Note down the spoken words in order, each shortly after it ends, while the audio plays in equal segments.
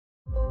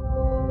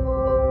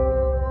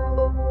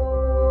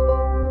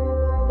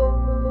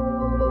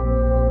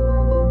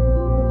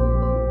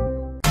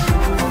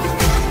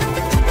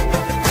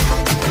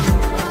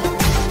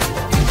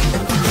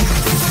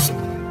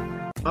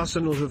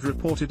Arsenal have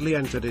reportedly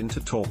entered into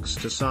talks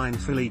to sign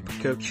Philippe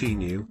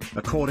Coutinho,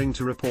 according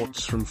to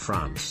reports from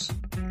France.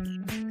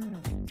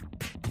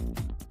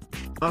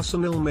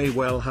 Arsenal may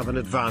well have an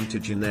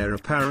advantage in their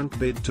apparent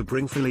bid to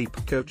bring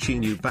Philippe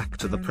Coutinho back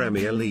to the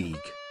Premier League.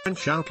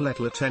 French outlet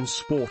Le Temps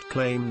Sport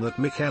claim that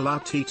Mikel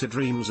Arteta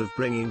dreams of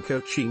bringing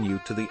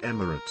Coutinho to the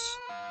Emirates.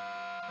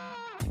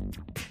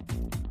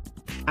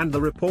 And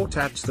the report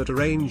adds that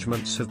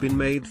arrangements have been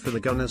made for the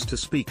Gunners to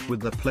speak with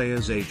the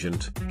player's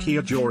agent,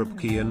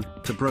 Jurgen,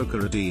 to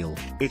broker a deal.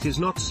 It is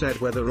not said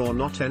whether or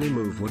not any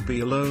move would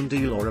be a loan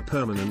deal or a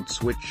permanent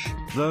switch,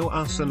 though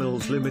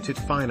Arsenal's limited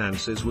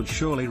finances would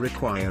surely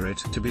require it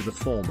to be the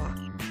former.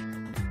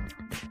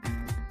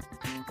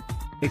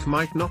 It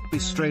might not be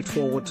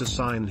straightforward to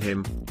sign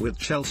him, with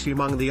Chelsea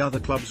among the other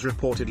clubs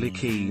reportedly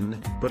keen,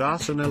 but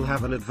Arsenal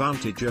have an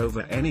advantage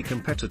over any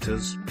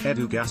competitors,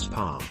 Edu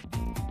Gaspar.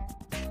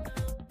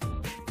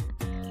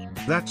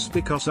 That's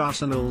because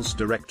Arsenal's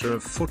director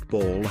of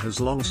football has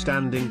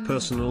long-standing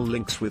personal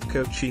links with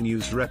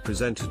Coutinho's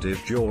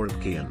representative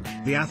Jurgen.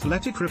 The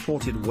Athletic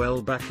reported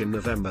well back in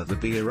November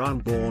that the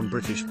Iran-born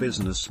British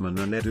businessman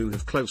and Edu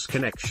have close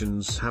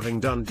connections, having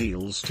done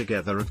deals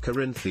together at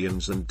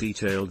Corinthians, and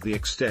detailed the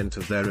extent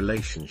of their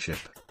relationship.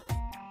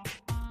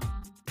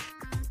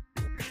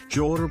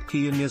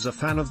 Jurgen is a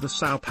fan of the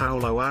Sao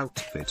Paulo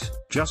outfit,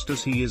 just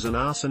as he is an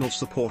Arsenal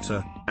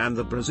supporter, and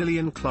the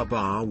Brazilian club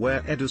are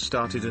where Edu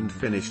started and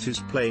finished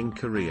his playing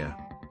career.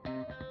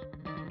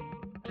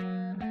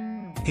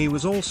 He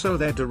was also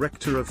their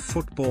director of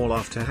football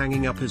after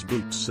hanging up his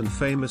boots, and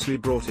famously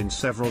brought in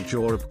several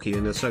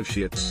Jurgen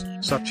associates,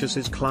 such as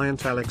his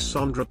client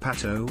Alexandre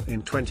Pato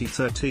in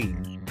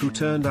 2013, who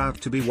turned out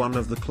to be one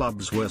of the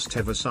club's worst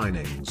ever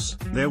signings.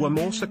 There were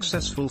more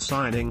successful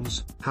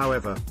signings,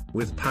 however,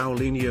 with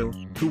Paulinho,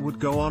 who would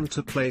go on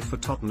to play for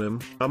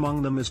Tottenham,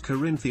 among them as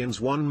Corinthians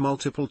won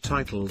multiple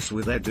titles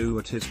with Edu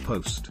at his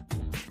post.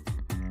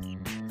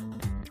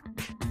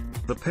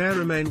 The pair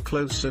remain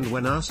close, and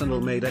when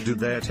Arsenal made Edu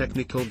their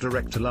technical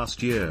director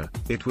last year,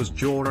 it was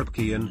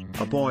Jurgen,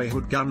 a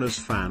boyhood Gunners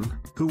fan,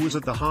 who was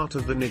at the heart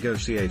of the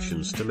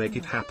negotiations to make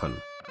it happen.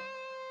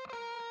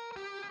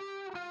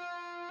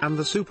 And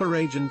the super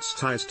agent's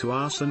ties to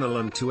Arsenal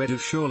and to Edu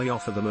surely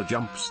offer them a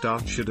jump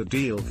start should a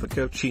deal for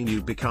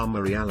Coutinho become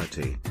a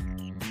reality.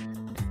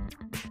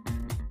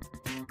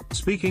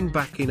 Speaking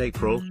back in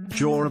April,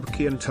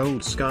 Jurgen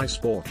told Sky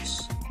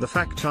Sports, "The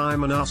fact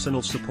I'm an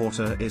Arsenal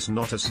supporter is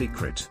not a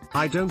secret.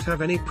 I don't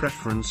have any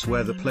preference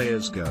where the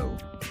players go.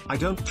 I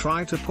don't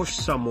try to push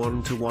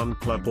someone to one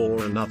club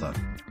or another.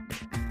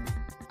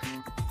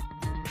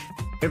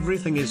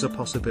 Everything is a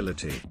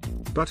possibility."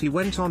 But he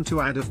went on to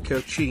add of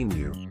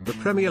Coutinho, "The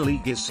Premier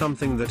League is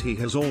something that he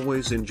has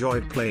always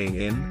enjoyed playing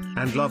in,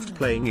 and loved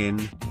playing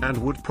in, and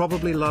would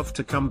probably love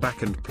to come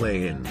back and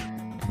play in."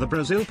 The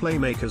Brazil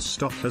playmaker's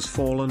stock has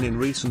fallen in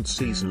recent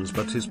seasons,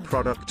 but his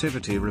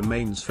productivity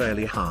remains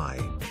fairly high,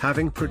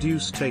 having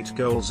produced 8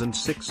 goals and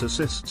 6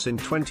 assists in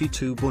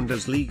 22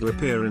 Bundesliga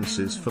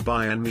appearances for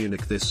Bayern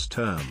Munich this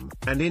term.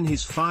 And in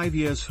his 5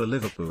 years for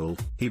Liverpool,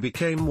 he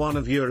became one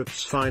of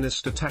Europe's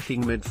finest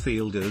attacking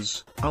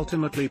midfielders,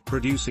 ultimately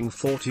producing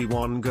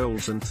 41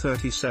 goals and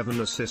 37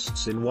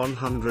 assists in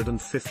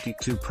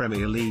 152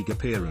 Premier League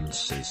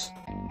appearances.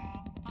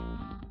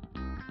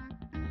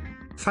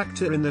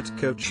 Factor in that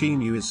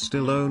Coutinho is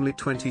still only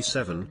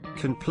 27,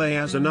 can play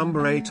as a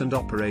number 8 and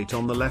operate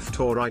on the left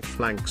or right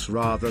flanks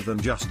rather than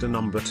just a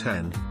number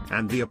 10,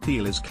 and the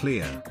appeal is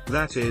clear.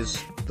 That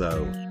is,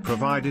 though,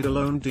 provided a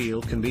loan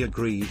deal can be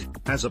agreed,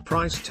 as a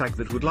price tag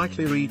that would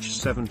likely reach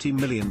 £70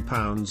 million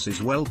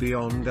is well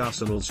beyond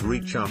Arsenal's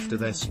reach after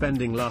their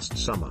spending last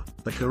summer,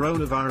 the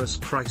coronavirus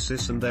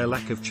crisis and their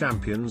lack of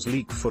Champions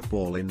League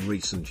football in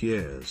recent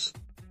years.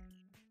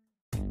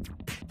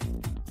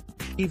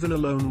 Even a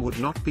loan would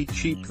not be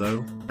cheap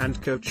though,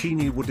 and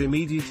Coutinho would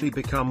immediately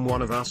become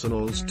one of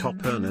Arsenal's top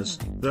earners,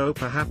 though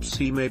perhaps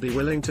he may be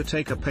willing to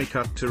take a pay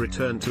cut to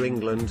return to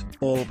England,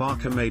 or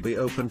Barca may be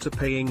open to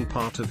paying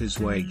part of his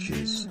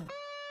wages.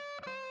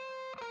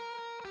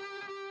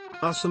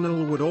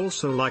 Arsenal would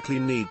also likely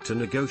need to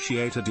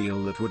negotiate a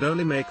deal that would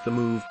only make the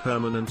move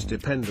permanent,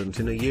 dependent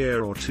in a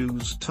year or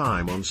two's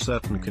time on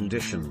certain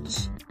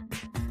conditions.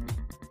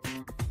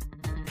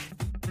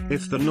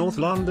 If the North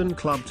London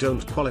club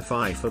don't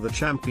qualify for the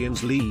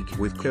Champions League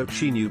with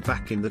Coutinho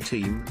back in the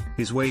team,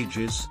 his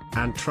wages,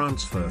 and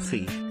transfer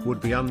fee, would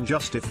be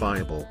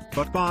unjustifiable.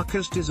 But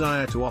Barca's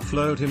desire to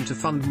offload him to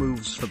fund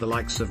moves for the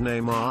likes of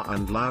Neymar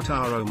and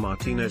Lautaro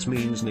Martinez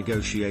means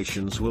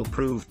negotiations will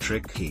prove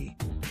tricky.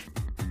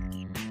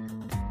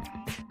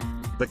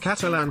 The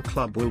Catalan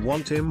club will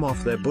want him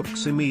off their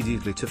books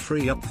immediately to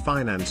free up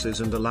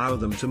finances and allow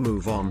them to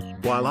move on,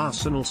 while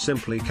Arsenal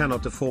simply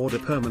cannot afford a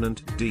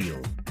permanent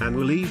deal, and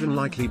will even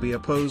likely be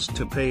opposed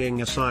to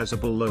paying a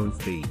sizable loan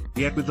fee.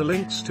 Yet with the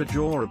links to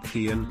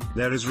Jurgen,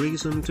 there is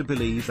reason to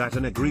believe that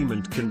an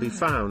agreement can be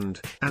found,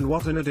 and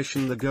what an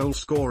addition the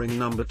goal-scoring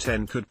number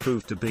 10 could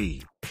prove to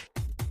be.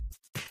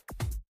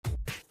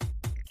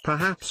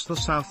 Perhaps the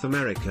South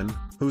American,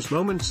 whose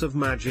moments of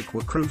magic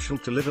were crucial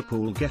to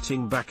Liverpool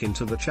getting back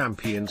into the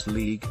Champions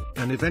League,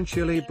 and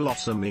eventually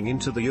blossoming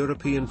into the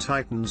European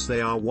titans they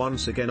are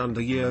once again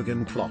under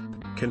Jurgen Klopp,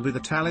 can be the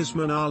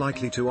talisman are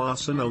likely to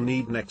Arsenal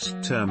need next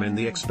term in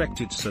the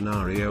expected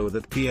scenario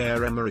that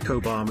Pierre-Emerick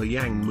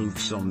Aubameyang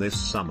moves on this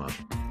summer.